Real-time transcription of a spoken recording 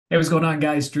Hey, what's going on,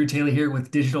 guys? Drew Taylor here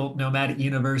with Digital Nomad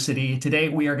University. Today,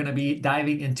 we are going to be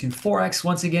diving into Forex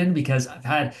once again because I've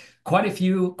had quite a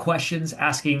few questions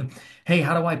asking, hey,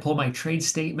 how do I pull my trade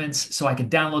statements so I can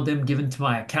download them, give them to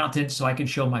my accountant so I can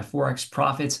show my Forex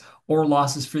profits or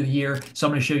losses for the year? So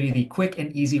I'm going to show you the quick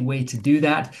and easy way to do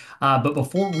that. But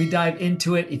before we dive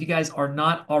into it, if you guys are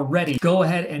not already, go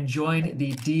ahead and join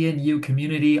the DNU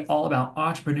community, all about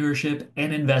entrepreneurship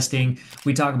and investing.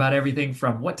 We talk about everything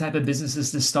from what type of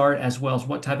businesses to start, as well as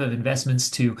what type of investments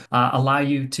to allow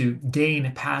you to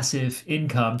gain passive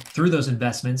income through those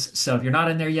investments. So if you're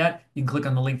not in there yet, you can click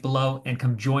on the link below and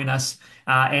come join us.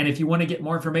 And if you want to get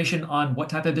more information on what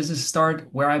type of business to start,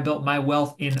 where I built my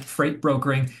wealth in freight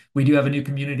brokering, we do have a new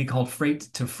community called Freight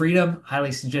to Freedom.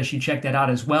 Highly suggest you check that out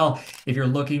as well if you're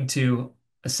looking to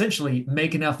essentially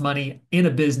make enough money in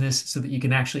a business so that you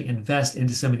can actually invest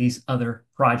into some of these other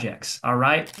projects. All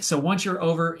right. So once you're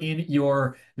over in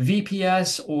your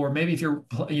VPS, or maybe if you're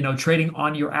trading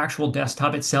on your actual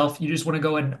desktop itself, you just want to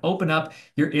go ahead and open up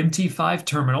your MT5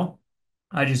 terminal.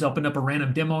 I just opened up a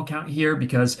random demo account here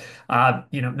because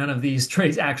none of these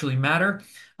trades actually matter.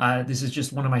 This is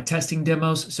just one of my testing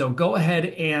demos. So go ahead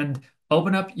and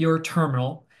open up your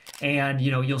terminal, and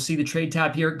you'll see the trade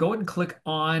tab here. Go ahead and click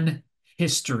on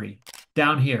history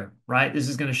down here, right? This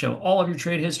is going to show all of your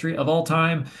trade history of all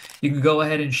time. You can go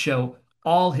ahead and show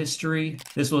all history.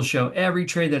 This will show every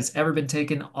trade that's ever been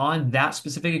taken on that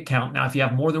specific account. Now, if you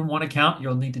have more than one account,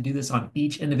 you'll need to do this on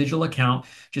each individual account.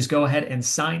 Just go ahead and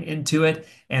sign into it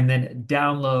and then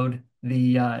download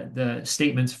the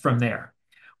statements from there.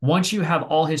 Once you have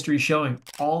all history showing,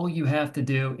 all you have to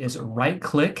do is right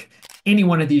click any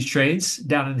one of these trades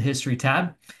down in the history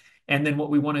tab. And then what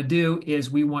we want to do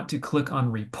is we want to click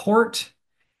on report,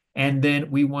 and then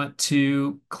we want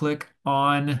to click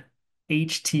on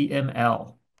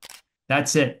HTML.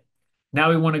 That's it. Now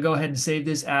we want to go ahead and save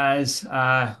this as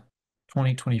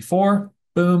 2024.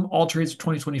 Boom, all trades for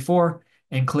 2024,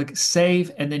 and click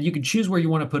save. And then you can choose where you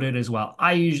want to put it as well.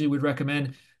 I usually would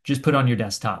recommend just put on your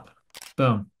desktop.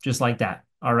 Boom, just like that.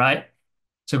 All right.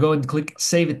 So go ahead and click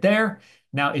save it there.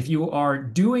 Now, if you are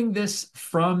doing this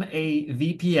from a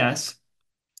VPS,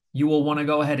 you will want to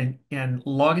go ahead and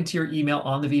log into your email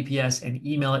on the VPS and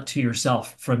email it to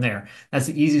yourself from there. That's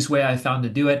the easiest way I found to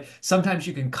do it. Sometimes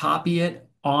you can copy it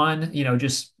on,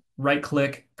 just right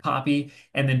click, copy,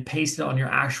 and then paste it on your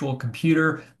actual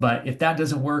computer. But if that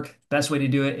doesn't work, best way to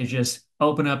do it is just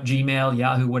open up Gmail,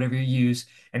 Yahoo, whatever you use,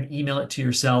 and email it to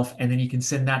yourself. And then you can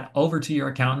send that over to your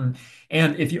accountant.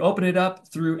 And if you open it up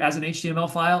through as an HTML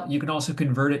file, you can also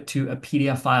convert it to a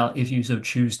PDF file if you so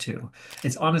choose to.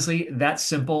 It's honestly that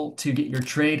simple to get your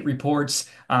trade reports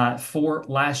for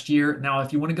last year. Now,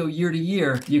 if you want to go year to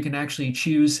year, you can actually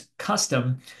choose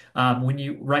custom. When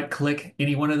you right click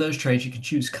any one of those trades, you can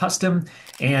choose custom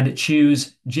and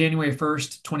choose January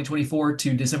 1st, 2024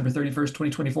 to December 31st,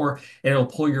 2024. And it'll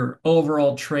pull your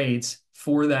overall trades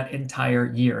for that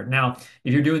entire year. Now,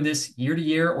 if you're doing this year to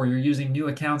year, or you're using new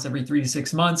accounts every 3 to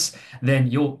 6 months, then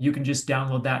you can just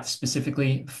download that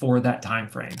specifically for that time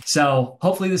frame. So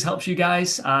hopefully this helps you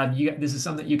guys. This is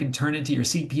something that you can turn into your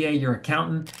CPA, your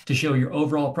accountant, to show your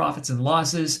overall profits and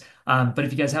losses. But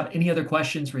if you guys have any other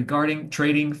questions regarding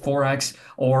trading, Forex,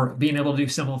 or being able to do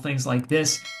simple things like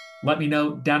this, let me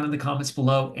know down in the comments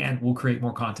below, and we'll create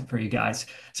more content for you guys.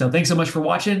 So thanks so much for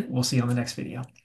watching. We'll see you on the next video.